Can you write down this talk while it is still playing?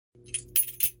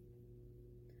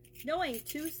Knowing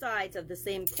two sides of the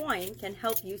same coin can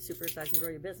help you supersize and grow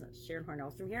your business. Sharon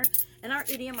Hornellstrom here. And our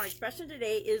idiom, our expression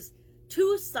today is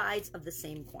two sides of the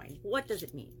same coin. What does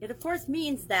it mean? It, of course,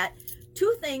 means that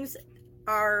two things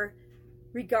are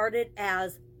regarded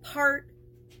as part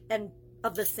and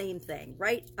of the same thing,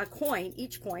 right? A coin,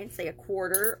 each coin, say a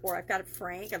quarter, or I've got a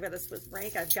franc, I've got a Swiss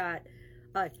franc, I've got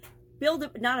a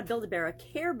not a Build-A-Bear, a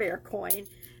Care Bear coin,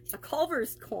 a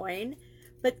Culver's coin,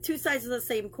 but two sides of the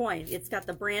same coin. It's got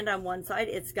the brand on one side.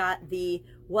 It's got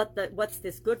what's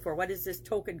this good for? What is this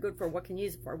token good for? What can you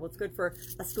use it for? Well, it's good for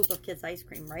a scoop of kids' ice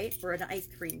cream, right? For an ice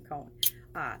cream cone.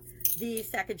 The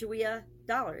Sacagawea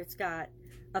dollar. It's got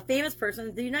a famous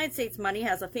person. The United States money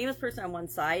has a famous person on one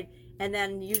side, and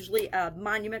then usually a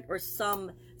monument or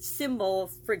some symbol.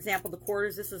 For example, the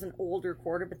quarters. This is an older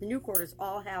quarter, but the new quarters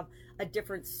all have a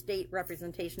different state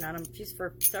representation on them. Geez,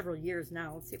 for several years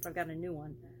now. Let's see if I've got a new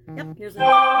one. Yep, here's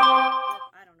another.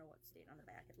 I don't know what state on the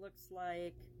back. It looks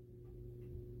like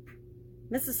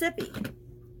Mississippi.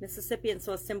 Mississippi, and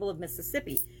so a symbol of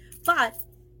Mississippi. But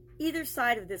either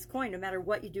side of this coin, no matter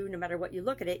what you do, no matter what you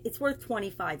look at it, it's worth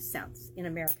 25 cents in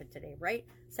America today, right?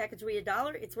 Sacagawea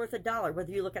dollar, it's worth $1.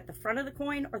 Whether you look at the front of the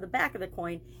coin or the back of the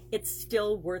coin, it's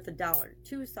still worth $1.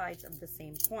 Two sides of the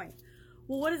same coin.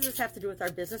 Well, what does this have to do with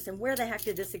our business, and where the heck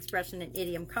did this expression and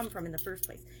idiom come from in the first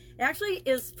place? It actually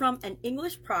is from an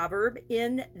English proverb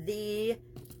in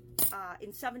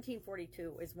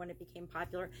 1742 is when it became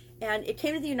popular, and it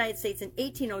came to the United States in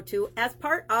 1802 as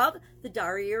part of the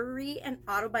diary and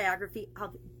autobiography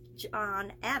of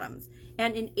John Adams.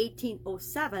 And in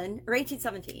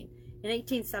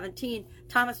 1817,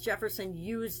 Thomas Jefferson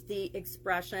used the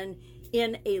expression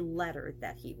in a letter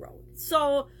that he wrote.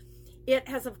 So it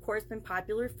has, of course, been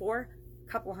popular for a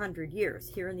couple hundred years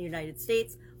here in the United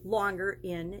States, longer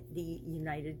in the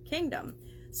United Kingdom,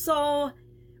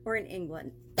 or in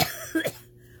England.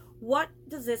 What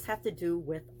does this have to do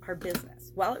with our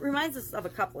business? Well, it reminds us of a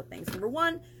couple of things. Number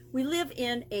one, we live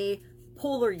in a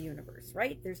polar universe,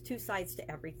 right? There's two sides to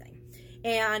everything.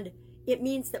 And it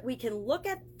means that we can look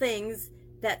at things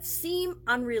that seem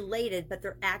unrelated, but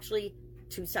they're actually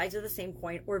two sides of the same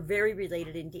coin, or very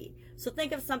related indeed. So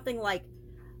think of something like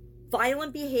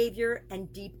violent behavior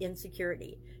and deep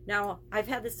insecurity. Now, I've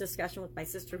had this discussion with my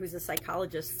sister, who's a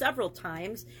psychologist, several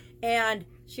times, and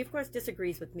she, of course,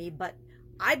 disagrees with me, but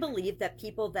I believe that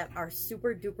people that are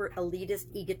super duper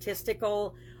elitist,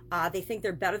 egotistical, they think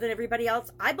they're better than everybody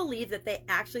else. I believe that they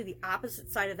actually, the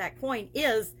opposite side of that coin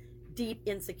is deep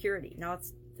insecurity. Now,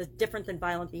 it's different than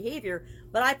violent behavior,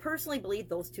 but I personally believe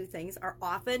those two things are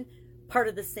often part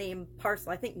of the same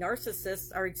parcel. I think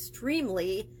narcissists are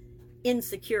extremely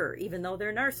insecure, even though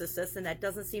they're narcissists, and that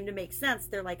doesn't seem to make sense.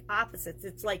 They're like opposites.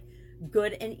 It's like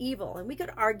good and evil. And we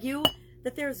could argue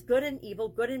that there's good and evil,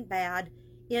 good and bad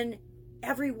in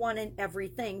everyone and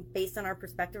everything based on our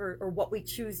perspective, or what we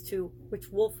choose to, which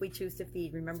wolf we choose to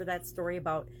feed. Remember that story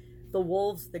about the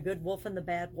wolves, the good wolf and the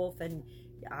bad wolf, and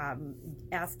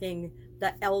asking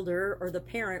the elder or the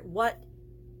parent, what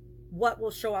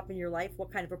will show up in your life?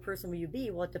 What kind of a person will you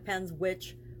be? Well, it depends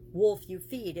which wolf you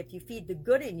feed. If you feed the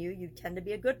good in you, you tend to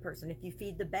be a good person. If you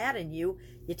feed the bad in you,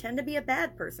 you tend to be a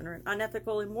bad person, or an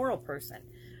unethical, immoral person.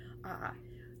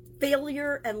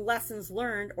 Failure and lessons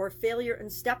learned, or failure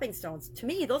and stepping stones. To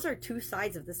me, those are two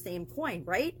sides of the same coin,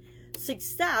 right?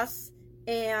 Success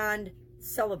and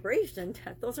celebration,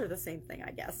 those are the same thing,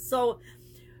 I guess. So,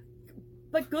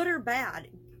 but good or bad,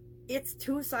 it's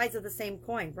two sides of the same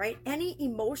coin, right? Any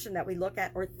emotion that we look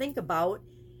at or think about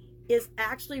is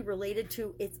actually related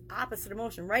to its opposite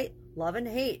emotion, right? Love and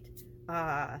hate,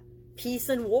 peace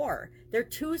and war. They're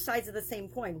two sides of the same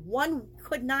coin. One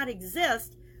could not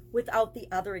exist without the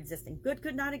other existing. Good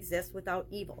could not exist without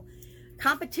evil.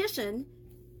 Competition,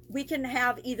 we can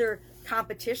have either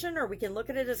competition, or we can look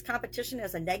at it as competition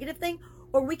as a negative thing,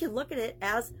 or we can look at it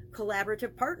as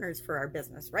collaborative partners for our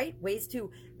business, right? Ways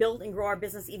to build and grow our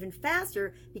business even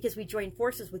faster because we join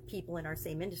forces with people in our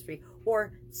same industry,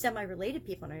 or semi-related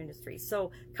people in our industry.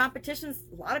 So competition,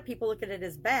 a lot of people look at it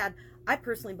as bad. I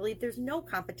personally believe there's no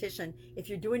competition. If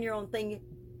you're doing your own thing,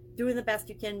 doing the best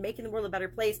you can, making the world a better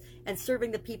place, and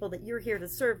serving the people that you're here to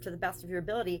serve to the best of your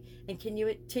ability, and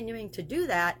continuing to do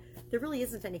that, there really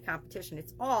isn't any competition.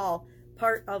 It's all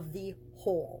part of the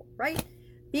whole, right?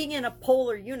 Being in a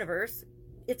polar universe,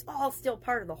 it's all still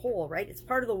part of the whole, right? It's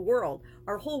part of the world.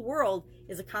 Our whole world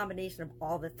is a combination of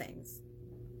all the things.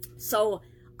 So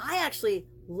I actually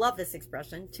love this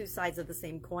expression, two sides of the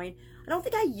same coin. I don't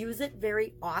think I use it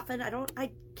very often.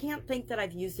 I can't think that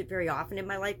I've used it very often in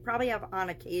my life. Probably have on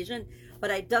occasion,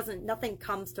 but nothing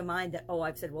comes to mind that, oh,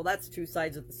 I've said, well, that's two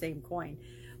sides of the same coin.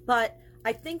 But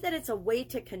I think that it's a way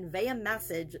to convey a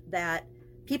message that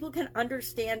people can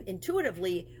understand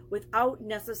intuitively without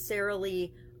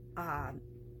necessarily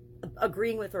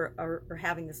agreeing with or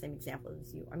having the same example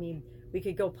as you. I mean, we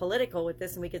could go political with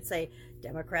this and we could say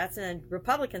Democrats and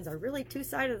Republicans are really two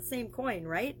sides of the same coin,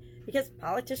 right? Because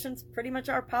politicians pretty much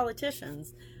are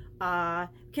politicians.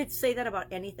 Could say that about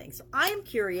anything. So I am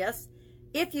curious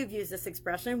if you've used this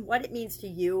expression, what it means to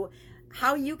you,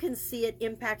 how you can see it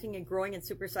impacting and growing and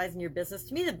supersizing your business.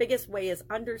 To me, the biggest way is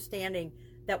understanding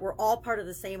that we're all part of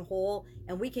the same whole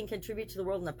and we can contribute to the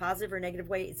world in a positive or negative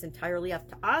way. It's entirely up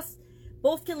to us.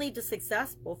 Both can lead to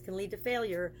success, both can lead to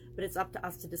failure, but it's up to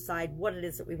us to decide what it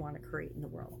is that we want to create in the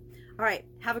world. All right,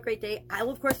 have a great day. I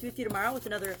will, of course, be with you tomorrow with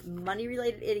another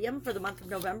money-related idiom for the month of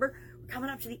November. We're coming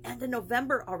up to the end of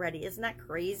November already. Isn't that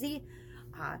crazy?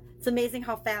 It's amazing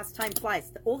how fast time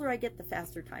flies. The older I get, the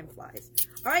faster time flies.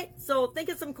 All right, so think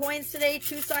of some coins today,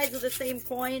 two sides of the same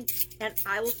coin, and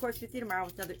I will, of course, be with you tomorrow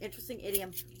with another interesting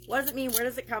idiom. What does it mean? Where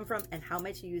does it come from? And how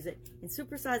might you use it in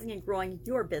supersizing and growing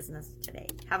your business today?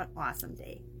 Have an awesome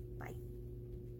day. Bye.